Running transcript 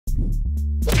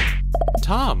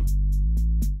Tom.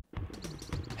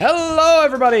 Hello,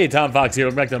 everybody. Tom Fawkes here.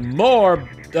 Welcome back to more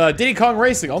Diddy Kong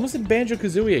Racing. Almost in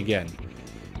Banjo-Kazooie again.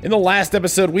 In the last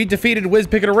episode, we defeated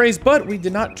Wizpig in a race, but we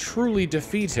did not truly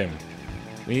defeat him.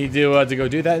 We need to go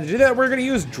do that. To do that, we're going to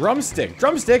use Drumstick.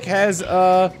 Drumstick has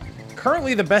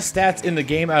currently the best stats in the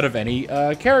game out of any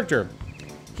character.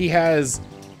 He has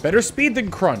better speed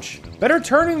than Crunch, better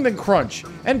turning than Crunch,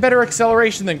 and better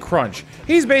acceleration than Crunch.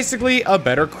 He's basically a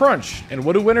better Crunch. And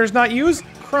what do winners not use?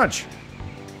 Crunch.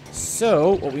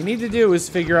 So, what we need to do is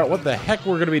figure out what the heck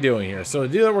we're going to be doing here. So to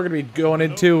do that, we're going to be we're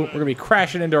going to be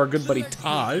crashing into our good buddy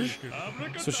Taj.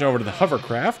 Switching over to the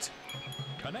hovercraft.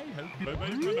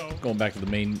 Going back to the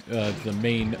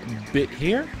main bit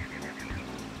here.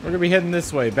 We're going to be heading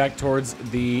this way, back towards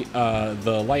the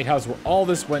lighthouse where all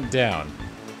this went down.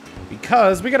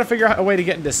 Because we got to figure out a way to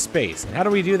get into space. And how do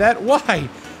we do that? Why?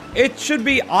 It should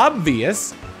be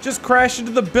obvious. Just crash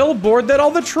into the billboard that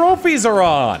all the trophies are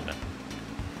on.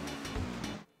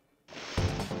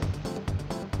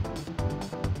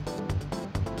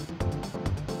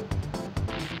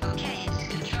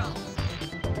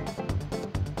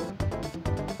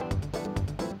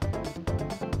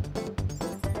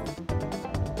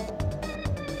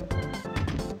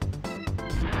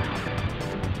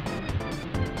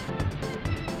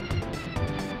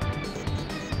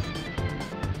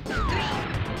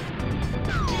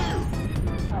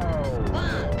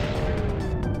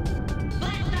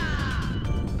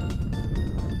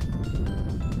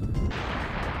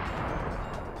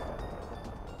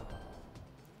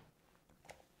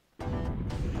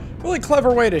 Really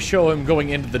clever way to show him going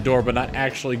into the door, but not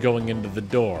actually going into the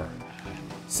door.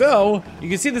 So, you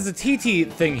can see there's a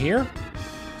TT thing here.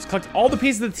 Let's collect all the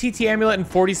pieces of the TT amulet and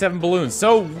 47 balloons.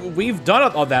 So, we've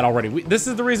done all that already. This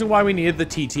is the reason why we needed the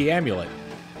TT amulet.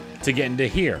 To get into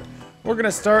here. We're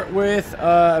gonna start with,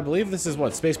 I believe this is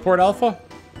what, Spaceport Alpha?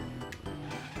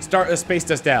 Start a Space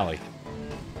Dust Alley.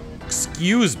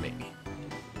 Excuse me.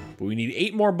 But we need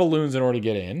 8 more balloons in order to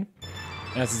get in.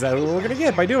 And that's exactly what we're gonna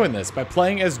get by doing this, by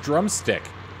playing as Drumstick.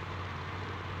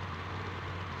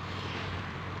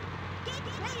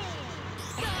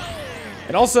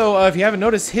 And also, if you haven't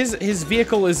noticed, his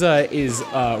vehicle is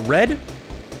red.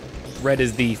 Red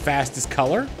is the fastest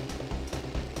color.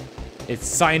 It's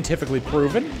scientifically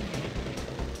proven.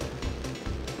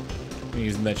 I'm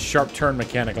using that sharp turn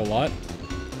mechanic a lot.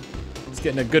 It's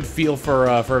getting a good feel for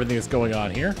everything that's going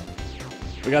on here.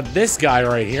 We got this guy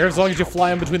right here. As long as you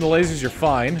fly in between the lasers, you're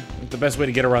fine. That's the best way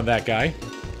to get around that guy.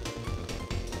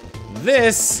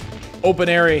 This open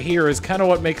area here is kind of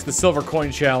what makes the Silver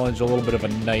Coin Challenge a little bit of a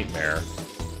nightmare.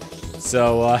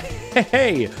 So,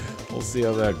 hey, we'll see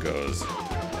how that goes.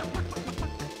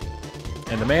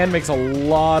 And the man makes a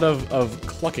lot of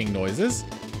clucking noises.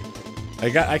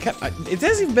 It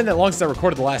hasn't even been that long since I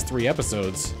recorded the last 3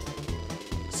 episodes.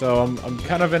 So I'm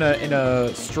kind of in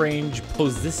a strange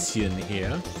position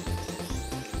here.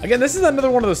 Again, this is another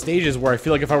one of those stages where I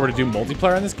feel like if I were to do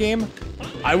multiplayer in this game,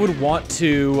 I would want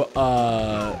to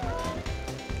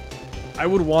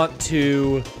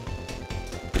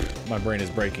my brain is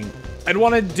breaking. I'd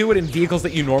want to do it in vehicles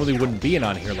that you normally wouldn't be in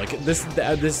on here. Like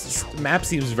this map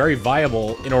seems very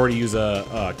viable in order to use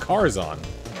cars on.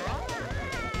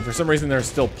 And for some reason, there's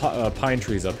still pine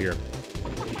trees up here.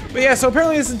 But yeah, so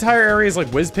apparently this entire area is like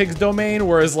Wizpig's domain,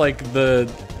 whereas like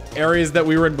the areas that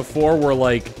we were in before were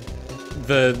like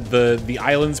the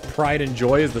island's pride and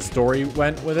joy as the story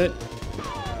went with it.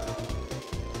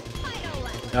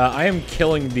 I am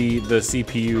killing the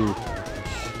CPU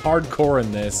hardcore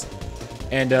in this.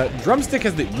 And Drumstick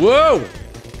has the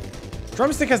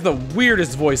Drumstick has the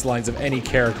weirdest voice lines of any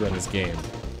character in this game.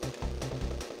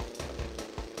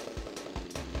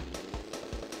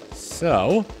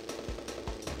 So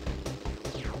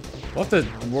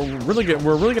we're really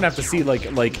gonna have to see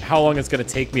like how long it's gonna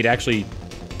take me to actually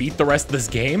beat the rest of this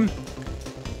game,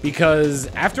 because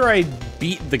after I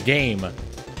beat the game,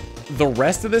 the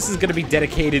rest of this is gonna be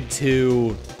dedicated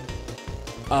to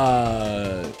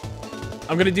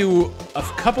I'm gonna do a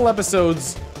couple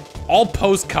episodes, all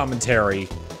post commentary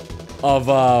of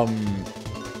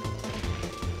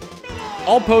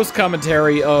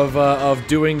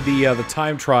doing the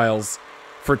time trials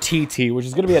for TT, which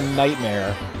is gonna be a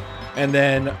nightmare. And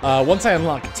then once I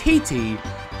unlock TT,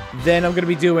 then I'm gonna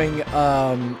be doing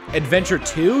Adventure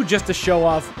 2 just to show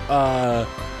off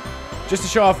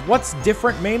what's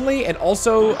different mainly, and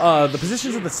also the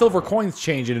positions of the silver coins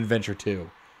change in Adventure 2.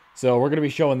 So we're gonna be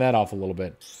showing that off a little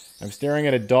bit. I'm staring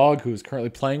at a dog who's currently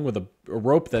playing with a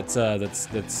rope that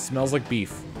smells like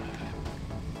beef.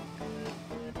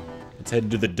 Let's head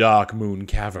to the Dark Moon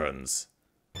Caverns.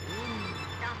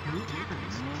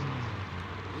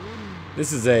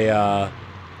 This is a,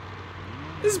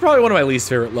 this is probably one of my least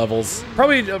favorite levels.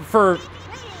 Probably from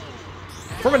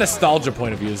a nostalgia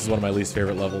point of view, this is one of my least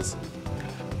favorite levels.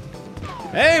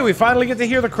 Hey, we finally get to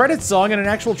hear the credits song in an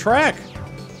actual track.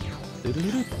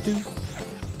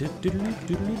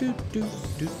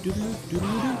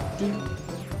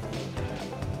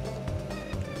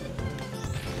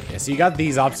 Yeah, so you got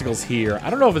these obstacles here. I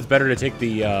don't know if it's better to take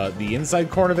the inside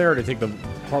corner there or to take the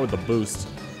part with the boost.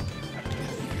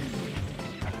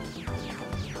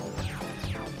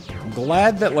 I'm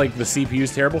glad that, like, the CPU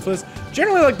is terrible for this.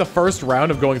 Generally, like, the first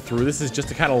round of going through this is just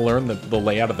to kind of learn the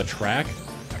layout of the track.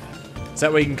 So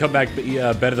that way you can come back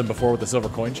better than before with the silver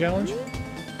coin challenge.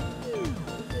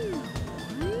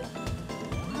 There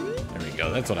we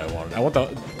go, that's what I wanted. I want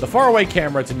the far away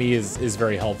camera to me is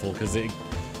very helpful because it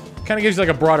kind of gives you like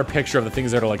a broader picture of the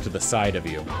things that are like to the side of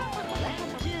you.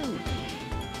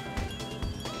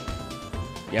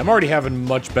 Yeah, I'm already having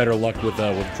much better luck with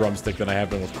Drumstick than I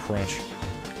have been with Crunch.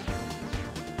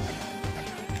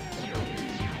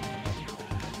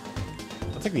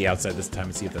 I'll take the outside this time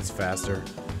and see if that's faster.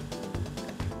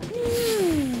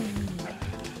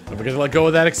 Don't forget to let go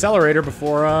of that accelerator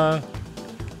before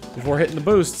hitting the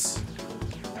boosts.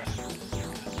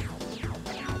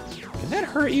 Can that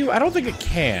hurt you? I don't think it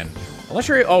can. Unless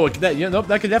you're... Oh, nope,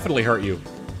 that could definitely hurt you.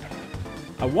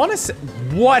 I want to say...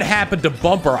 What happened to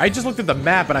Bumper? I just looked at the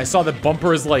map and I saw that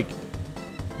Bumper is, like,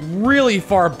 really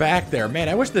far back there. Man,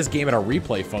 I wish this game had a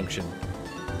replay function.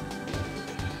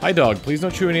 Hi, dog. Please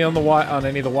don't chew any on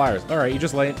any of the wires. All right, you're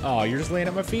just laying... Oh, you're just laying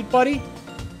at my feet, buddy?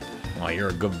 Oh, you're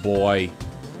a good boy.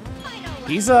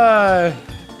 He's,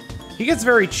 he gets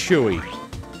very chewy.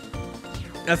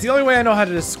 That's the only way I know how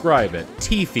to describe it.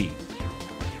 Teethy.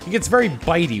 He gets very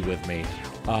bitey with me.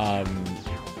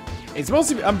 It's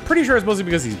mostly, I'm pretty sure it's mostly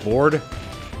because he's bored.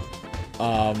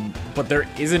 But there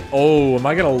isn't, oh,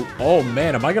 oh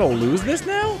man, am I gonna lose this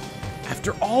now?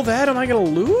 After all that, am I gonna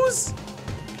lose?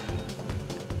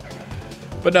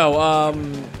 But no,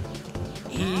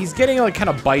 he's getting like kind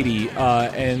of bitey,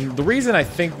 and the reason I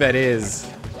think that is,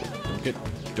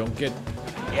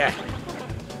 yeah.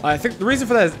 I think the reason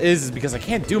for that is because I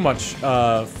can't do much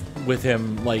with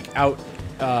him, like out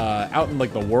in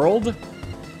like the world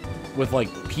with like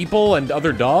people and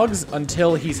other dogs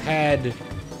until he's had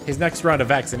his next round of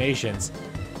vaccinations.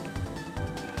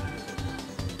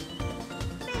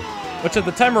 Which at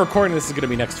the time of recording this is going to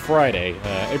be next Friday,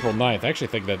 April 9th. I actually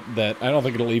think that I don't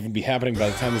think it'll even be happening by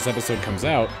the time this episode comes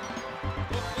out.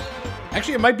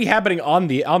 Actually, it might be happening on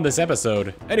this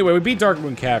episode. Anyway, we beat Dark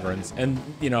Moon Caverns, and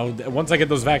you know, once I get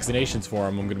those vaccinations for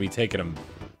him, I'm going to be taking him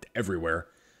everywhere.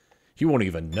 He won't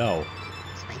even know.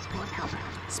 Spaceport Alpha.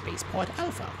 Spaceport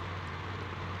Alpha.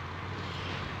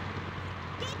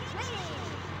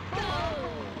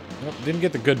 Nope, didn't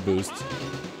get the good boost.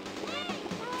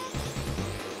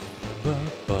 There's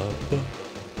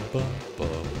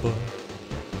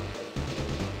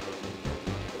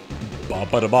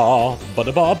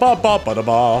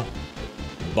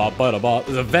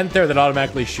a vent there that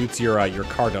automatically shoots your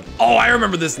car down. Oh, I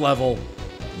remember this level.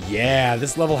 Yeah,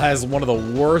 this level has one of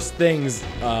the worst things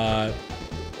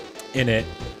in it,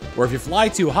 where if you fly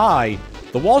too high,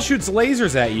 the wall shoots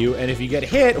lasers at you, and if you get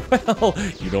hit, well,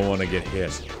 you don't want to get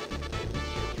hit.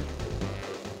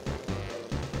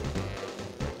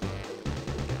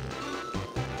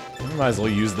 I might as well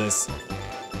use this.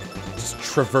 Just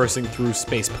traversing through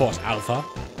Spaceport Alpha.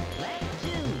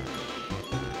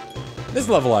 This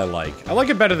level I like. I like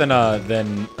it better than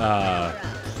definitely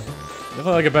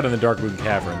like it better than Dark Moon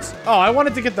Caverns. Oh, I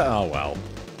wanted to get the, oh well.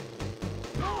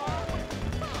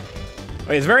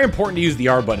 Okay, it's very important to use the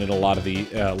R button in a lot of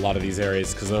these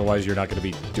areas, because otherwise you're not going to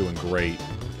be doing great.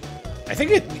 I think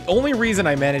the only reason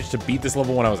I managed to beat this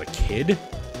level when I was a kid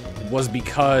was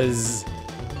because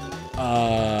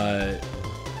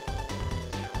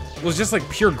it was just like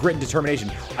pure grit and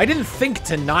determination. I didn't think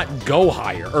to not go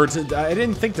higher, or I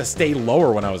didn't think to stay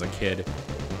lower when I was a kid.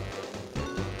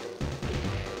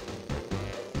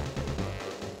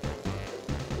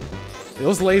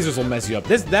 Those lasers will mess you up.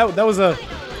 That was a,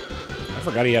 I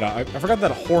forgot he had I forgot that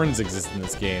horns exist in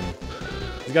this game.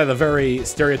 He's got the very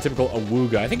stereotypical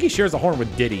awooga. I think he shares a horn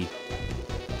with Diddy.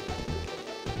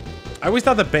 I always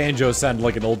thought that Banjo sounded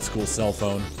like an old school cell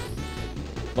phone.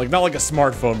 Like, not like a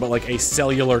smartphone, but like a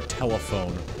cellular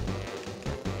telephone.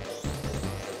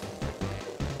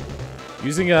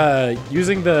 Using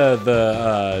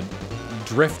the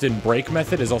drift and brake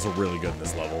method is also really good in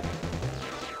this level.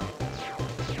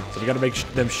 So you gotta make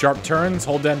them sharp turns,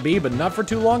 hold down B, but not for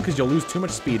too long, because you'll lose too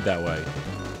much speed that way.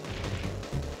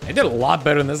 I did a lot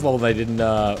better in this level than I did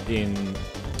in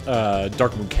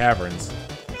Dark Moon Caverns.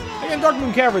 I think again, Dark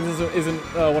Moon Caverns isn't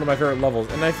one of my favorite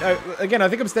levels. And again, I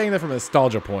think I'm staying there from a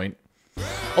nostalgia point.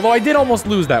 Although I did almost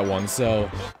lose that one, so,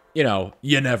 you know,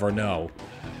 you never know.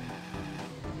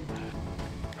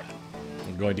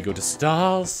 I'm going to go to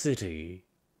Star City.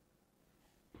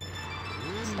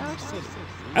 Star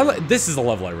City. This is a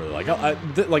level I really like.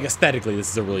 Like, aesthetically, this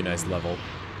is a really nice level.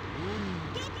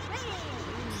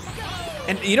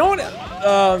 And you know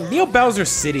what? Neo Bowser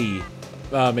City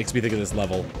makes me think of this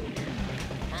level.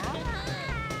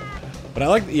 But I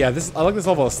like this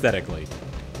level aesthetically.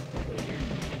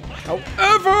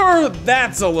 However,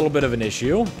 that's a little bit of an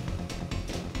issue.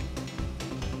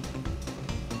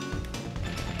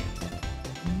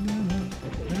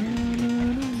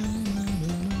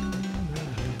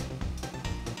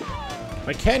 If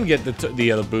I can get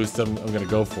the other boost, I'm gonna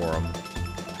go for him.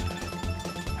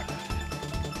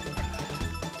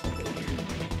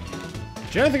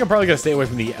 Generally, I think I'm probably gonna stay away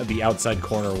from the outside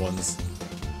corner ones.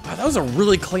 Wow, that was a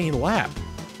really clean lap.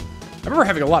 I remember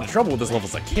having a lot of trouble with this level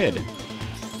as a kid.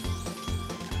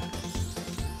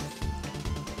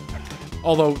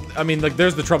 Although, I mean, like,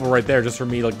 there's the trouble right there just for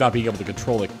me, like, not being able to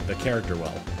control the character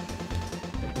well.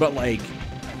 But, like,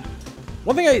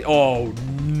 one thing oh,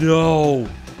 no.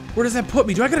 Where does that put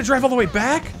me? Do I gotta drive all the way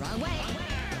back? Wrong way.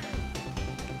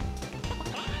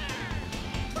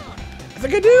 I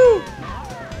think I do.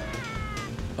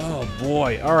 Oh,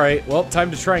 boy. All right. Well, time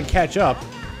to try and catch up.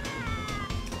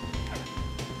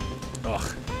 Ugh.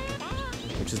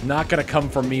 Which is not gonna come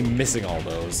from me missing all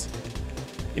those.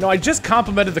 You know, I just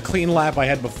complimented the clean lap I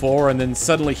had before, and then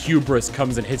suddenly hubris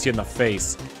comes and hits you in the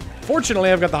face. Fortunately,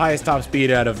 I've got the highest top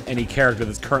speed out of any character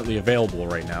that's currently available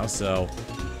right now, so...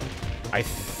 I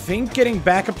think getting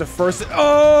back up to first...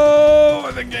 Oh!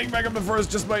 I think getting back up to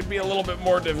first just might be a little bit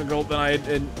more difficult than I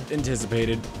had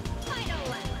anticipated.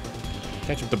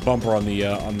 Catch up the bumper on the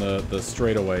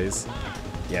straightaways.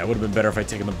 Yeah, it would have been better if I'd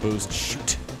taken the boost.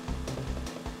 Shoot.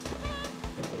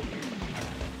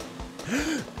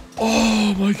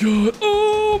 Oh my god!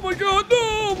 Oh my god!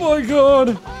 Oh my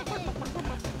god!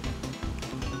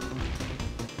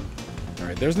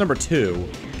 Alright, there's number 2.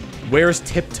 Where's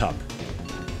Tip Tup?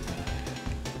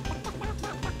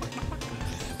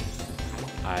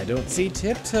 I don't see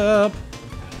Tip Tup.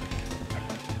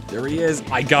 There he is.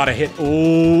 I gotta hit.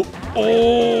 Oh!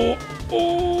 Oh!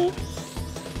 Oh!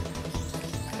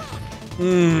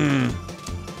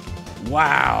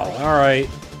 Wow. Alright.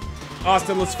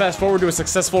 Austin, let's fast forward to a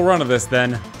successful run of this,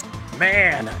 then.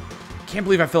 Man, can't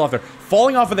believe I fell off there.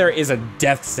 Falling off of there is a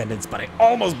death sentence, but I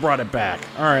almost brought it back.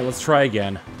 All right, let's try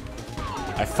again.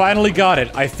 I finally got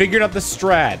it. I figured out the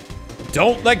strat.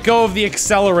 Don't let go of the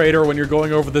accelerator when you're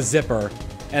going over the zipper,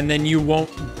 and then you won't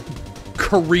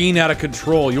careen out of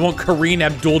control. You won't careen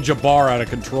Abdul-Jabbar out of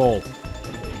control.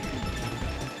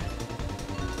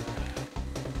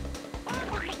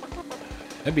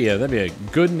 That'd be a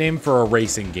good name for a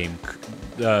racing game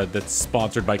that's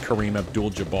sponsored by Kareem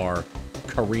Abdul-Jabbar.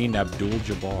 Kareem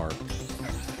Abdul-Jabbar.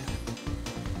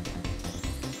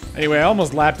 Anyway, I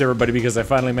almost lapped everybody because I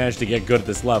finally managed to get good at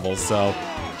this level, so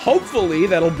hopefully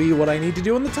that'll be what I need to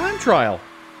do in the time trial.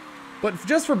 But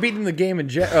just for beating the game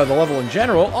the level in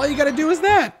general, all you gotta do is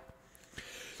that.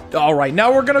 Alright,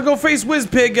 now we're gonna go face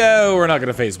Wizpig. We're not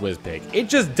gonna face Wizpig. It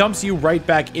just dumps you right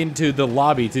back into the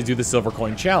lobby to do the silver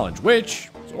coin challenge, which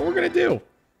is what we're gonna do.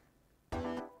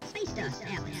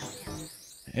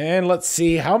 And let's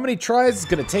see how many tries it's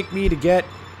gonna take me to get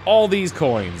all these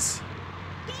coins.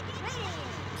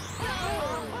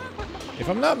 If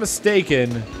I'm not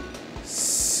mistaken,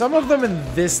 some of them in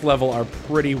this level are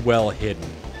pretty well hidden.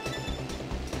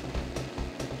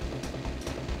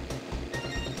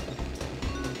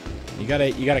 You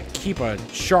gotta keep a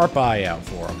sharp eye out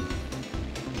for them.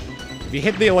 If you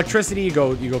hit the electricity, you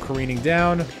go careening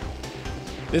down.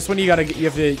 This one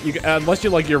unless you're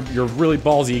really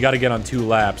ballsy, you gotta get on 2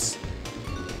 laps.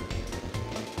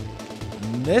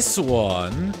 And this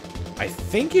one, I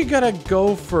think you gotta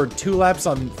go for 2 laps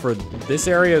for this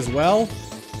area as well.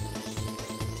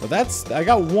 But I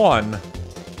got 1.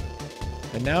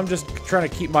 And now I'm just trying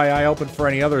to keep my eye open for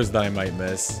any others that I might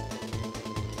miss.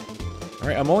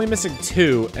 Alright, I'm only missing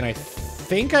 2, and I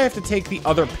think I have to take the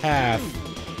other path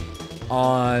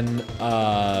on,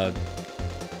 yeah,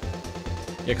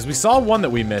 because we saw one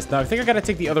that we missed. Now, I think I gotta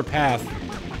take the other path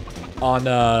on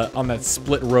that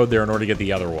split road there in order to get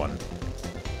the other one.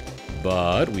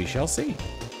 But we shall see.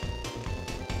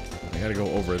 I gotta go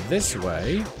over this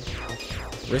way,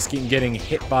 risking getting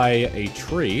hit by a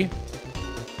tree.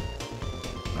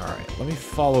 Alright, let me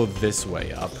follow this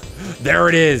way up. There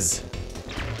it is!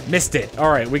 Missed it.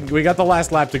 Alright, we got the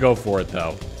last lap to go for it,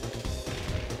 though.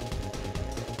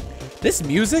 This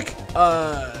music,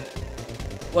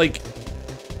 like,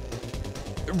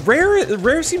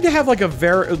 Rare seem to have like a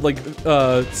very, like,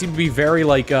 seem to be very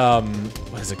like,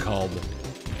 what is it called?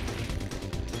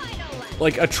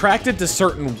 Like attracted to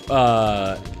certain,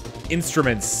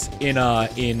 instruments in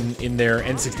their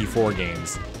N64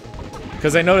 games.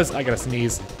 Because I noticed, I gotta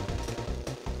sneeze.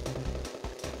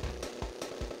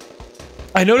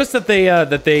 I noticed that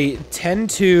they tend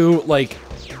to like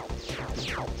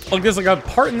there's like a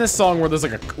part in this song where there's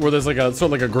like a sort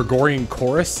of like a Gregorian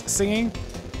chorus singing,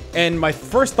 and my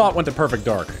first thought went to Perfect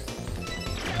Dark.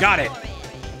 Got it.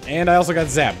 And I also got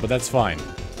zapped, but that's fine.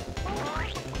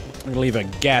 I'm gonna leave a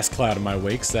gas cloud in my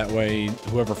wake, so that way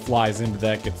whoever flies into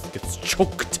that gets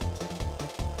choked.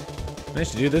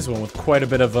 Managed to do this one with quite a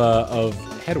bit of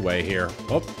headway here.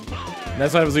 Oh, and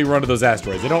that's why you run to those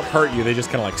asteroids. They don't hurt you; they just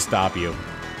kind of like stop you.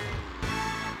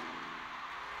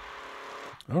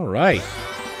 All right,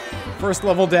 first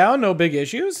level down, no big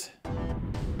issues.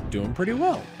 Doing pretty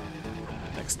well.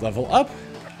 Next level up,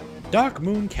 Dark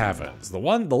Moon Caverns, the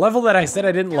level that I said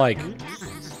I didn't like.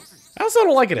 I also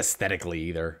don't like it aesthetically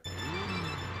either.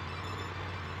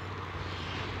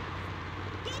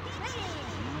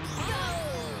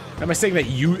 Am I saying that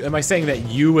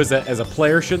you as a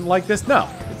player shouldn't like this? No.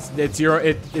 It's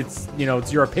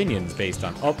your opinions based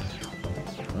on. Oh.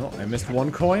 Well, I missed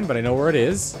one coin, but I know where it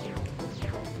is.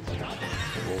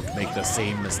 We'll make the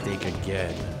same mistake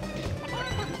again.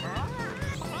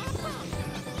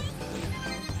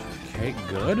 Okay,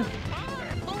 good.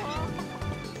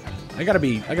 I gotta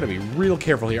be real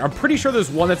careful here. I'm pretty sure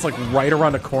there's one that's like right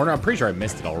around the corner. I'm pretty sure I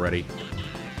missed it already.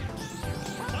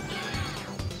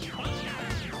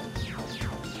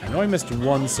 I know I missed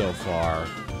one so far,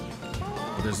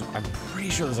 but I'm pretty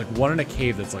sure there's like one in a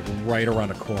cave that's like right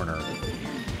around a corner.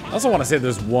 I also want to say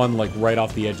there's one like right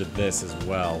off the edge of this as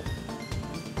well.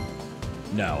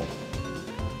 No.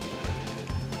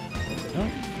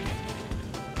 Oh.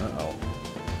 Uh-oh.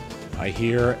 I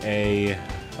hear a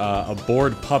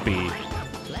bored puppy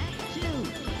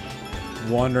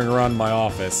wandering around my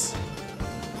office.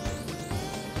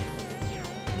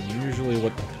 Usually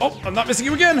what... Oh, I'm not missing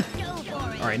you again!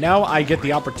 Alright, now I get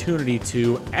the opportunity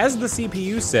to, as the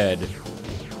CPU said,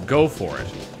 go for it.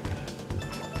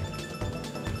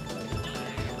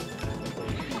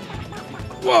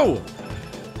 Whoa!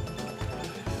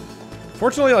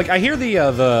 Fortunately, like, I hear the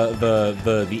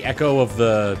echo of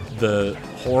the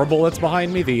horrible that's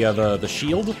behind me, the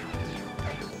shield.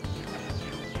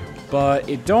 But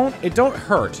it don't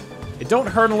hurt. It don't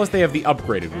hurt unless they have the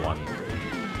upgraded one.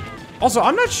 Also,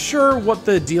 I'm not sure what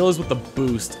the deal is with the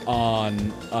boost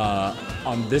on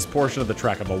this portion of the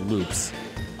track of the loops.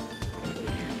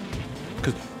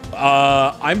 Cause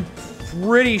I'm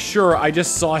pretty sure I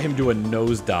just saw him do a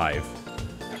nosedive.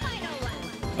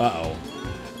 Uh-oh.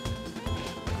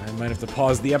 I might have to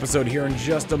pause the episode here in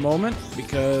just a moment,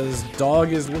 because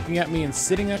Dog is looking at me and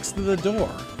sitting next to the door.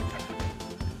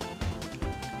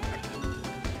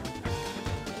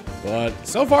 But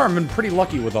so far, I've been pretty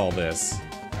lucky with all this.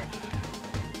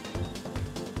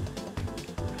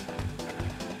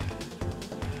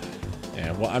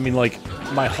 Yeah, well, I mean, like,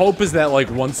 my hope is that, like,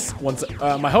 once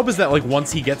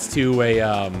he gets to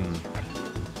a,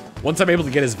 once I'm able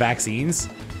to get his vaccines,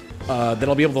 then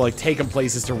I'll be able to, like, take him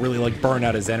places to really, like, burn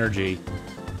out his energy.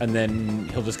 And then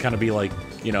he'll just kind of be like,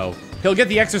 you know, he'll get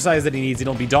the exercise that he needs and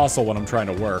he'll be docile when I'm trying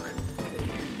to work.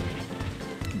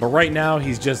 But right now,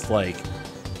 he's just, like,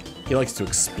 he likes to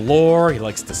explore, he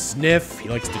likes to sniff, he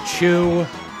likes to chew.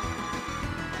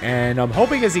 And I'm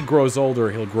hoping as he grows older,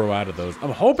 he'll grow out of those.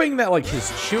 I'm hoping that, like,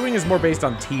 his chewing is more based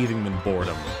on teething than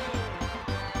boredom.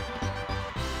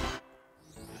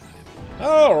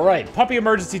 Alright, puppy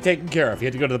emergency taken care of. He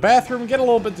had to go to the bathroom, get a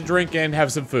little bit to drink, and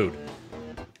have some food.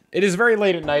 It is very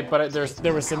late at night, but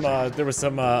there was some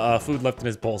food left in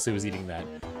his bowl, so he was eating that.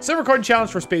 Silver coin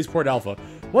challenge for Spaceport Alpha.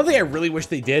 One thing I really wish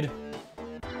they did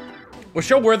was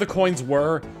show where the coins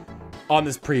were on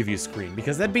this preview screen,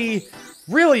 because that'd be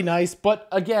really nice, but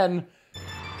again,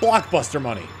 blockbuster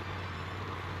money.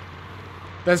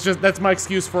 That's my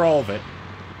excuse for all of it.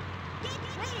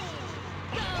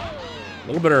 A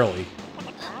little bit early.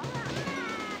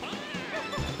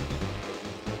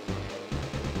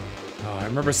 Oh, I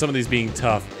remember some of these being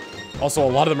tough. Also, a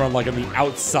lot of them are like on the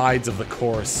outsides of the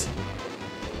course.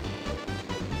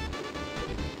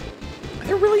 Are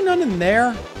there really none in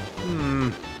there?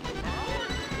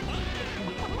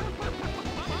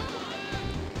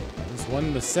 There's one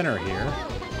in the center here.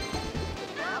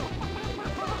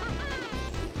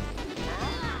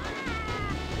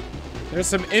 There's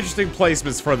some interesting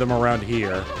placements for them around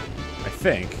here, I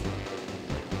think.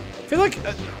 I feel like,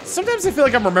 sometimes I feel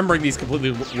like I'm remembering these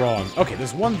completely wrong. Okay,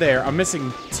 there's one there. I'm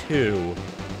missing two.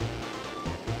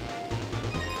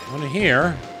 One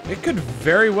here. It could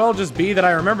very well just be that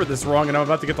I remembered this wrong and I'm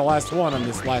about to get the last one on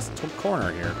this last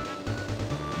corner here.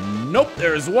 Nope,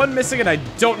 there's one missing and I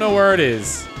don't know where it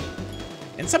is.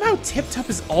 And somehow Tip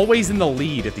Top is always in the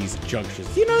lead at these junctions.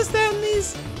 Do you notice that in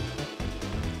these?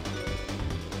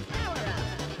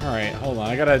 Alright, hold on.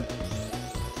 I gotta...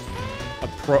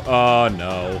 Oh,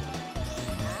 no.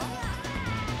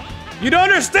 You don't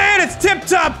understand! It's Tip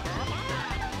Top!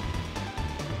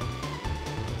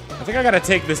 I think I gotta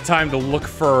take this time to look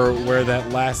for where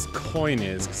that last coin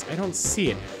is, because I don't see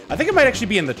it. I think it might actually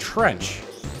be in the trench.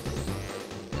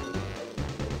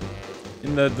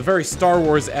 In the very Star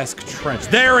Wars-esque trench.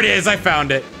 There it is! I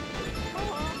found it!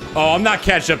 Oh, I'm not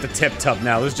catching up to Tip Top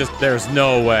now. There's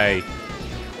no way.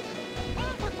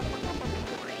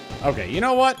 Okay, you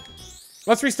know what?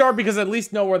 Let's restart because I at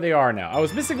least know where they are now. I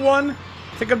was missing one.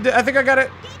 I think I got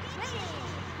it.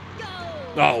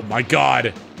 Oh my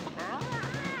god.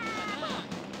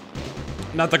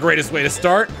 Not the greatest way to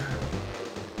start.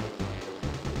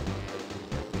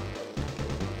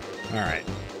 Alright.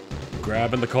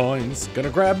 Grabbing the coins. Gonna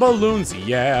grab balloons,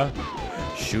 yeah.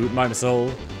 Shoot my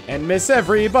missile and miss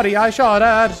everybody I shot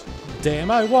at.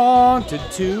 Damn, I wanted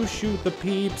to shoot the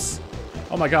peeps.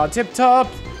 Oh my god, Tip Top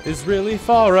is really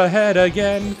far ahead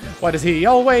again. Why does he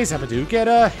always happen to get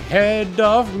ahead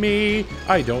of me?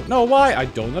 I don't know why. I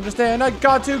don't understand. I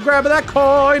got to grab that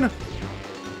coin.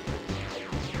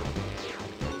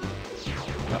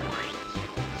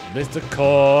 Missed a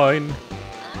coin.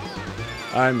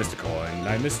 I missed a coin.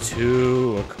 I missed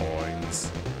 2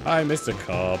 coins. I missed a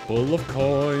couple of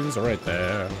coins right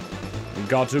there.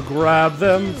 Got to grab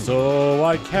them so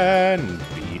I can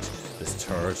beat this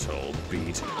turtle.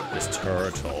 Beat this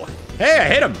turtle. Hey, I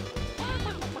hit him!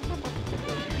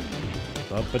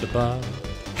 Ba-ba-da-ba.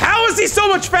 How is he so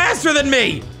much faster than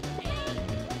me?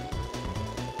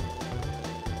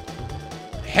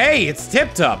 Hey, it's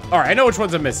Tip Top. All right, I know which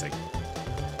ones I'm missing.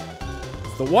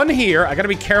 The one here, I gotta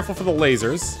be careful for the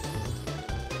lasers.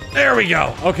 There we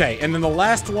go. Okay, and then the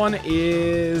last one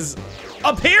is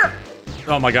up here.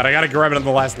 Oh my god, I gotta grab it on the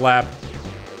last lap.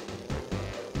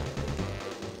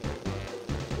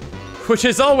 Which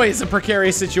is always a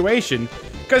precarious situation,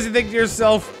 because you think to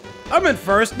yourself, I'm in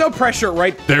first, no pressure,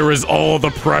 right? There is all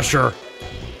the pressure.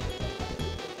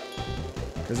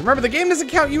 Because remember, the game doesn't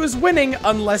count you as winning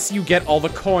unless you get all the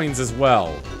coins as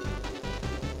well.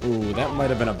 Ooh, that might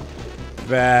have been a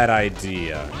bad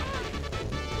idea.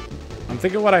 I'm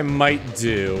thinking what I might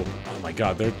do. Oh my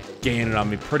god, they're gaining on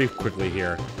me pretty quickly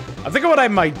here. I'm thinking what I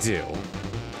might do.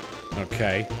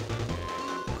 Okay.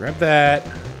 Grab that.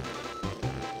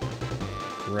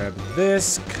 Grab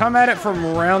this. Come at it from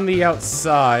around the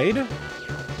outside.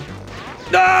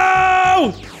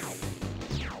 No!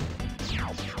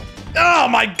 Oh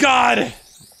my god!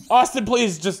 Austin,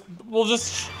 please, we'll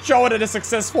just show it in a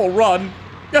successful run.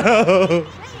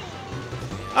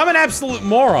 I'm an absolute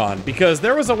moron, because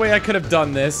there was a way I could have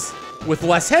done this with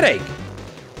less headache.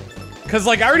 Because,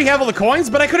 like, I already have all the coins,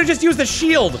 but I could have just used the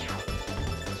shield.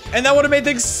 And that would have made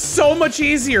things so much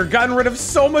easier, gotten rid of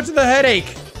so much of the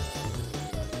headache.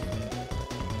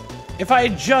 If I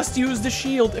had just used the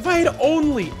shield, if I had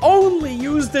only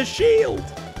used the shield.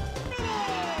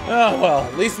 Oh, well,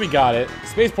 at least we got it.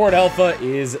 Spaceport Alpha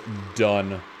is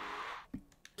done.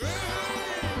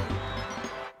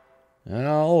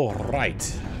 All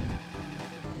right.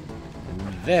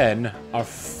 And then, our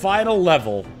final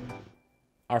level,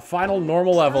 our final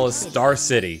normal level is Star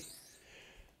City.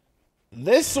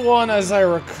 This one, as I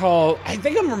recall, I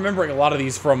think I'm remembering a lot of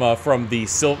these from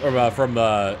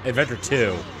the Adventure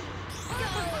 2.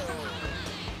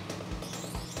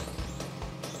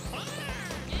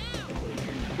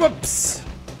 Whoops!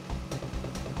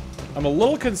 I'm a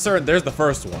little concerned. There's the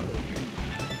first one.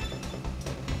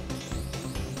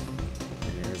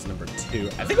 Here's number 2.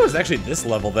 I think it was actually this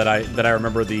level that I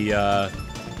remember the.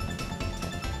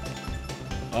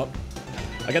 Oh,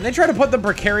 again, they try to put them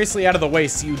precariously out of the way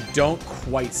so you don't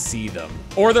quite see them,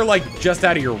 or they're like just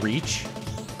out of your reach.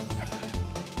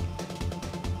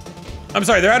 I'm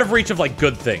sorry, they're out of reach of like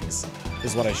good things,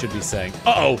 is what I should be saying.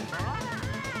 Uh-oh.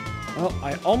 Well,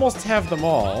 I almost have them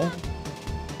all.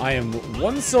 I am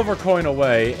 1 silver coin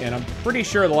away, and I'm pretty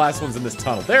sure the last one's in this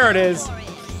tunnel. There it is!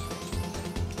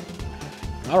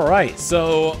 Alright,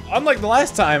 so, unlike the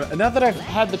last time, now that I've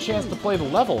had the chance to play the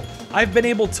level, I've been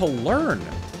able to learn.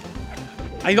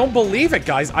 I don't believe it,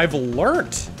 guys. I've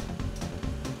learned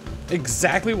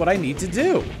exactly what I need to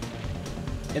do.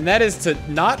 And that is to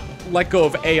not let go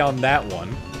of A on that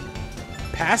one,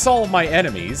 pass all of my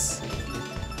enemies,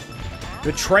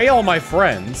 betray all my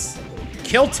friends,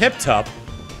 kill Tip Top,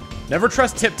 never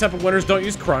trust Tip Top and winners don't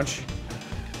use Crunch,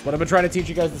 That's what I've been trying to teach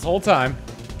you guys this whole time.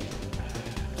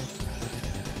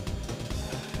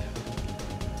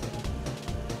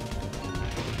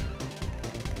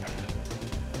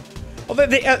 Well,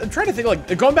 I'm trying to think,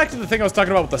 like, going back to the thing I was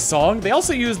talking about with the song, they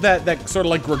also use that sort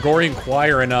of, like, Gregorian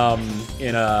choir in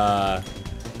I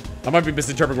might be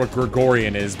misinterpreting what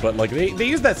Gregorian is, but, like, they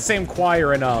use that same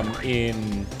choir in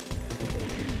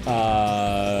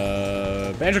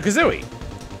Banjo-Kazooie.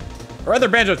 Or rather,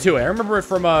 Banjo-Tooie. I remember it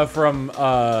from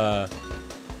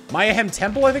Mayahem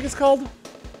Temple, I think it's called.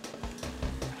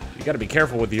 You gotta be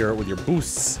careful with your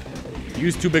boosts. If you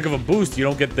use too big of a boost, you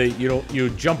don't get the, you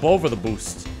jump over the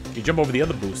boost. You jump over the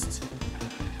other boost.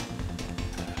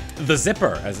 The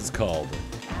zipper, as it's called.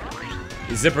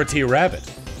 Zipper T Rabbit.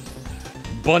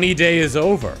 Bunny day is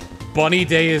over. Bunny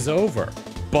day is over.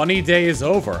 Bunny day is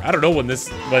over. I don't know when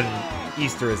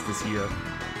Easter is this year.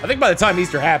 I think by the time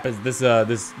Easter happens,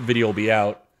 this video will be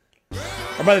out.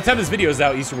 Or by the time this video is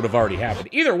out, Easter would have already happened.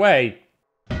 Either way,